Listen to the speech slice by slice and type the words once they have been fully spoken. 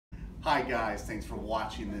Hi guys, thanks for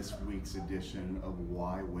watching this week's edition of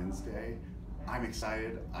Why Wednesday. I'm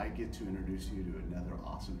excited. I get to introduce you to another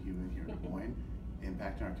awesome human here in Des Moines,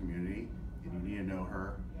 impacting our community, and you need to know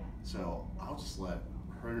her. So I'll just let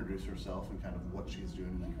her introduce herself and kind of what she's doing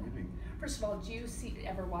in the community. First of all, do you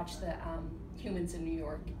ever watch the Humans in New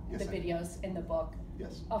York, Yes, the videos in the book?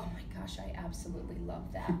 Yes. Oh my gosh, I absolutely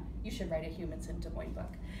love that. You should write a Humans in Des Moines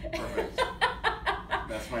book. Perfect.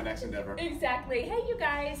 That's my next endeavor. Exactly. Hey, you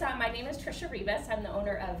guys. My name is Tricia Rivas. I'm the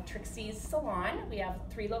owner of Trixie's Salon. We have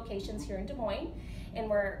 3 locations here in Des Moines, and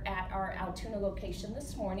we're at our Altoona location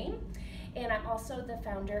this morning. And I'm also the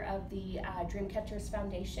founder of the Dreamcatchers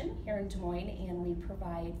Foundation here in Des Moines, and we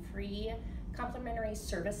provide free complimentary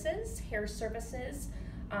services, hair services,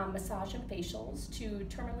 massage and facials to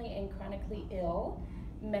terminally and chronically ill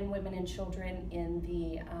men, women, and children in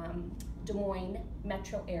the Des Moines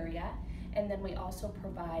metro area. And then we also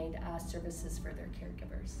provide services for their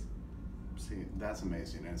caregivers. See, that's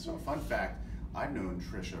amazing. And so, fun fact, I've known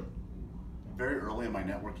Tricia very early in my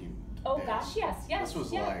networking days. Gosh, yes. This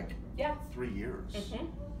was like 3 years,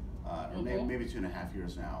 or maybe 2.5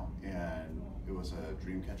 years now. And it was a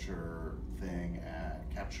Dreamcatcher thing at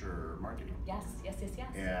Capture Marketing. Yes.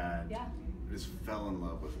 And I just fell in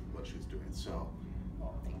love with what she's doing. So,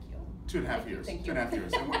 well, thank you. 2.5 years. 2.5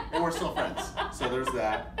 years. And we're still friends. So there's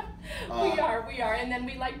that. We are. And then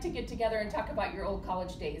we like to get together and talk about your old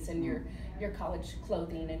college days and your college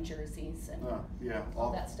clothing and jerseys and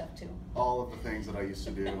all that stuff too. All of the things that I used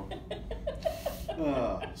to do.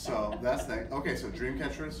 So that's that. Okay, so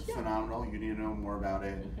Dreamcatchers, phenomenal. You need to know more about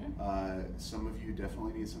it. Some of you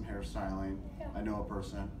definitely need some hairstyling. Yeah. I know a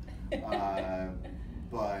person.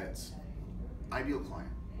 But ideal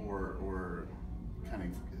client or kind of,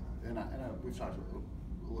 and we've talked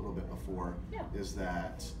a little bit before, is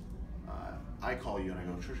that I call you and I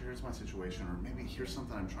go, Tricia, here's my situation, or maybe here's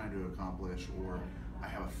something I'm trying to accomplish, or I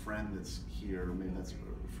have a friend that's here, maybe that's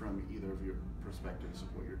from either of your perspectives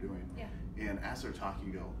of what you're doing. Yeah. And as they're talking,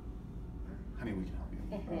 you go, honey, we can help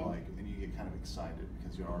you. Or like, and you get kind of excited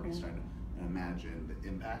because you're already starting to imagine the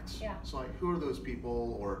impacts. Yeah. So like, who are those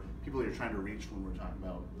people or people you're trying to reach when we're talking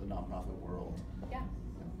about the nonprofit world? Yeah.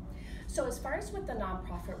 So as far as with the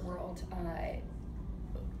nonprofit world,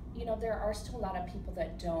 there are still a lot of people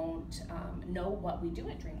that don't know what we do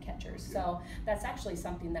at Dreamcatchers. So that's actually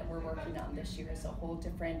something that we're working on this year, is a whole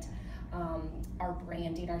different, our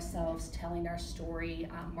branding ourselves, telling our story,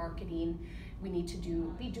 marketing. We need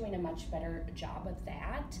to be doing a much better job of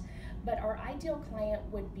that. But our ideal client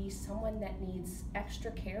would be someone that needs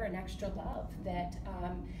extra care and extra love, that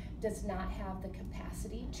does not have the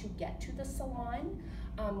capacity to get to the salon.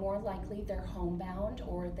 More likely they're homebound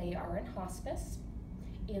or they are in hospice.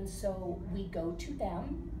 And so we go to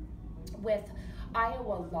them. With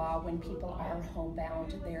Iowa law, when people are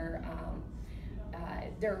homebound, there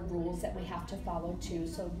are rules that we have to follow too.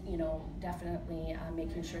 So, definitely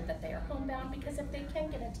making sure that they are homebound, because if they can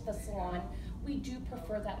get into the salon, we do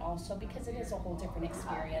prefer that also, because it is a whole different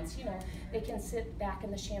experience. They can sit back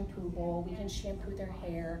in the shampoo bowl, we can shampoo their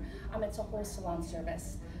hair. It's a whole salon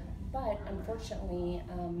service. But unfortunately,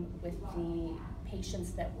 with the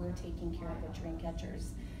patients that we're taking care of at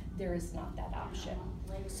Dreamcatchers, there is not that option.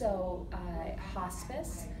 So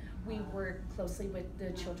hospice, we work closely with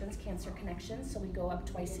the Children's Cancer Connection, so we go up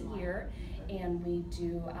twice a year and we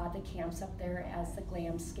do the camps up there as the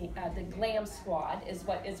glam squad is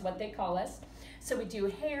what they call us. So we do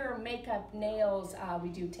hair, makeup, nails, we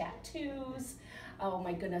do tattoos. Oh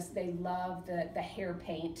my goodness, they love the hair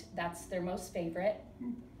paint. That's their most favorite.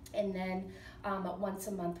 And then once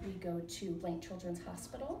a month we go to Blank Children's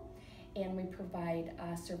Hospital, and we provide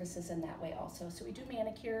services in that way also. So we do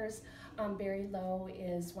manicures. Barry Lowe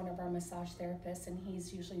is one of our massage therapists, and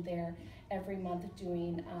he's usually there every month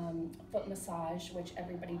doing foot massage, which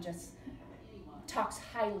everybody just talks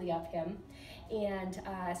highly of him. And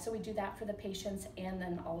so we do that for the patients, and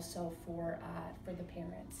then also for the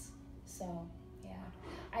parents. So yeah,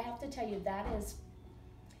 I have to tell you, that is,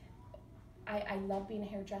 I love being a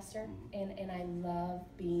hairdresser, and I love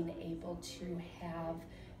being able to have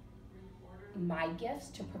my gifts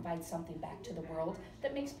to provide something back to the world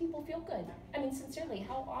that makes people feel good. I mean, sincerely,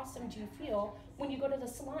 how awesome do you feel when you go to the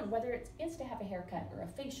salon, whether it is to have a haircut or a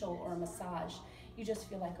facial or a massage? You just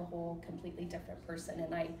feel like a whole completely different person.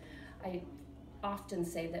 And I often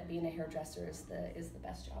say that being a hairdresser is the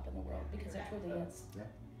best job in the world, because it truly is. Yeah.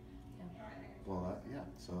 Well,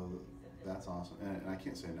 so that's awesome, and I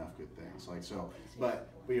can't say enough good things. But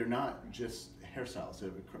you're not just hairstylist,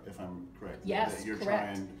 if I'm correct. Yes, that you're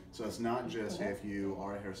correct. So it's not just if you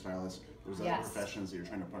are a hairstylist. There's other professions that you're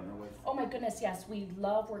trying to partner with. Oh my goodness, yes. We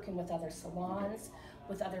love working with other salons.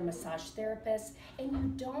 with other massage therapists, and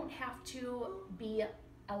you don't have to be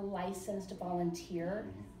a licensed volunteer.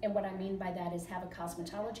 And what I mean by that is have a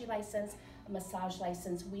cosmetology license, a massage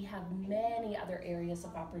license. We have many other areas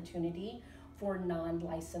of opportunity for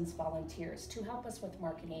non-licensed volunteers to help us with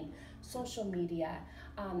marketing, social media,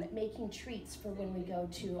 making treats for when we go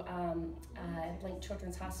to Blank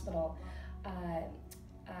Children's Hospital,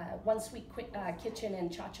 One Sweet Kitchen and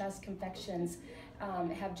Cha-Cha's Confections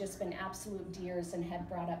have just been absolute dears and have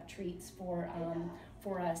brought up treats for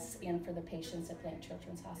us and for the patients at Blank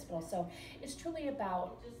Children's Hospital. So it's truly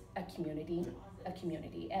about a community,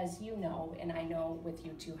 as you know, and I know with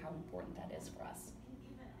you too how important that is for us.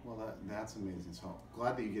 Well, that's amazing. So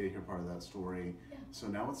glad that you get to hear part of that story. Yeah. So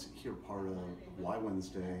now let's hear part of why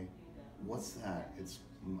Wednesday. What's that?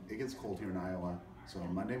 It gets cold here in Iowa. So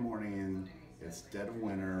Monday morning, it's dead of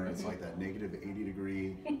winter. It's like that negative 80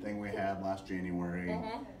 degree thing we had last January.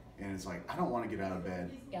 And it's like, I don't want to get out of bed.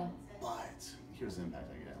 Yeah. But here's the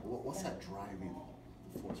impact I get. What's that driving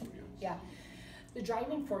force for you? Yeah. The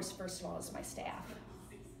driving force, first of all, is my staff.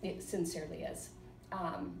 It sincerely is.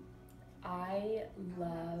 I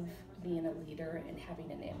love being a leader and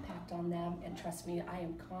having an impact on them, and trust me, I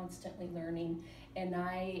am constantly learning, and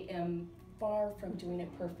I am far from doing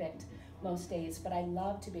it perfect most days, but I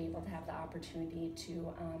love to be able to have the opportunity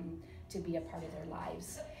to be a part of their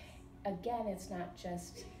lives. Again, it's not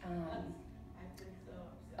just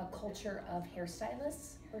a culture of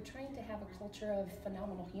hairstylists. We're trying to have a culture of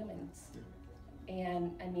phenomenal humans.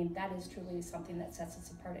 And I mean, that is truly something that sets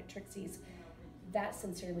us apart at Trixie's. That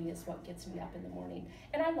sincerely is what gets me up in the morning.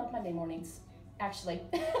 And I love Monday mornings, actually.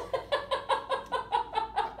 They're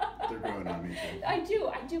growing on me too.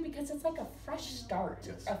 I do, because it's like a fresh start,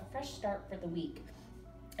 a fresh start for the week.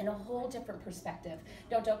 And a whole different perspective.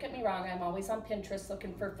 Don't get me wrong, I'm always on Pinterest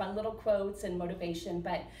looking for fun little quotes and motivation,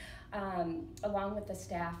 but along with the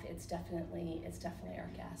staff, it's definitely our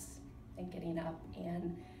guests and getting up,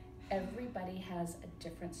 and everybody has a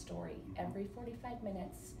different story. Every 45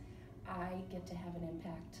 minutes, I get to have an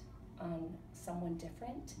impact on someone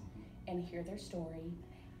different and hear their story,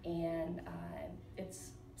 and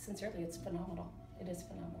it's phenomenal. It is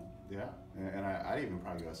phenomenal. Yeah, and I'd even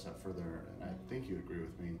probably go a step further, and I think you agree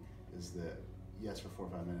with me, is that yes, for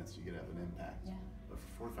 45 minutes you get to have an impact. Yeah. But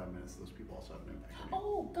for 45 minutes, those people also have an impact on you.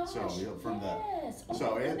 Oh gosh, so, from yes. The, oh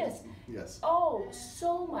so my goodness. Yes. Oh,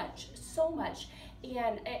 so much.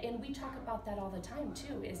 And we talk about that all the time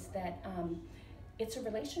too, is that it's a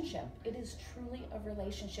relationship. It is truly a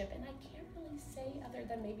relationship, and I can't really say other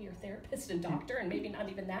than maybe your therapist and doctor, and maybe not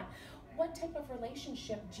even that. What type of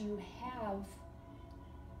relationship do you have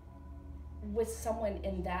with someone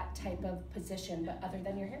in that type of position, but other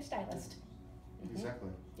than your hairstylist? Exactly.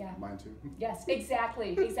 Yeah. Mine too. Yes,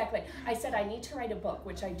 exactly. I said I need to write a book,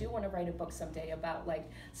 which I do want to write a book someday about like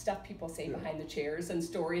stuff people say behind the chairs and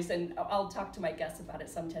stories, and I'll talk to my guests about it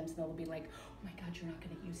sometimes, and they'll be like, "Oh my God, you're not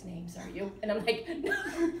going to use names, are you?" And I'm like,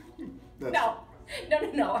 No,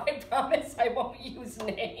 I promise I won't use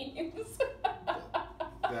names.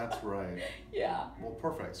 That's right. Yeah. Well,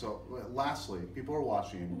 perfect. So lastly, people are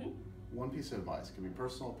watching. One piece of advice. It could be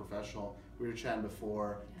personal, professional. We were chatting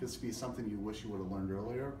before. It could be something you wish you would have learned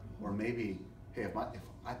earlier, or maybe, hey, if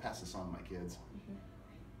I pass this on to my kids,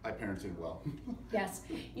 I parented well. Yes.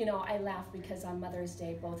 I laugh because on Mother's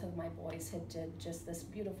Day, both of my boys had did just this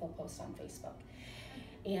beautiful post on Facebook.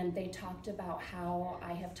 And they talked about how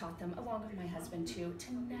I have taught them, along with my husband too,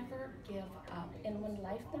 to never give up. And when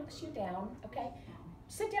life knocks you down, okay,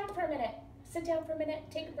 sit down for a minute,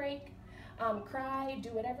 take a break, cry,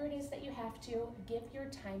 do whatever it is that you have to, give your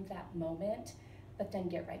time that moment, but then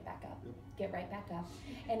get right back up. Get right back up.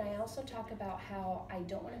 And I also talk about how I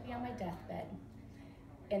don't want to be on my deathbed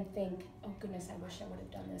and think, oh goodness, I wish I would have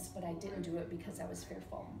done this, but I didn't do it because I was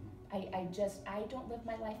fearful. I don't live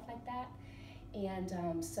my life like that.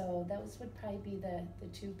 And so those would probably be the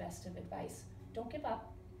two best of advice. Don't give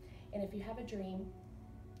up. And if you have a dream,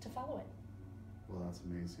 to follow it. Well, that's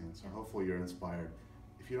amazing. So hopefully you're inspired.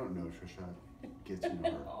 If you don't know Tricia, get to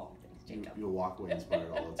know her. Oh, thanks, You'll walk away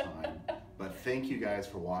inspired all the time. But thank you guys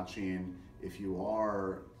for watching. If you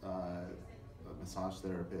are a massage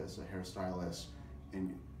therapist, a hairstylist,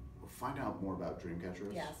 and find out more about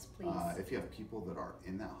Dreamcatchers. Yes, please. If you have people that are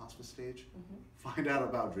in that hospice stage, find out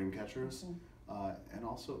about Dreamcatchers. And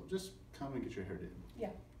also just come and get your hair done. Yeah,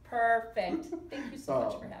 perfect. Thank you so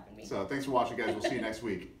much for having me. So thanks for watching, guys. We'll see you next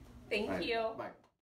week. Thank you. Bye.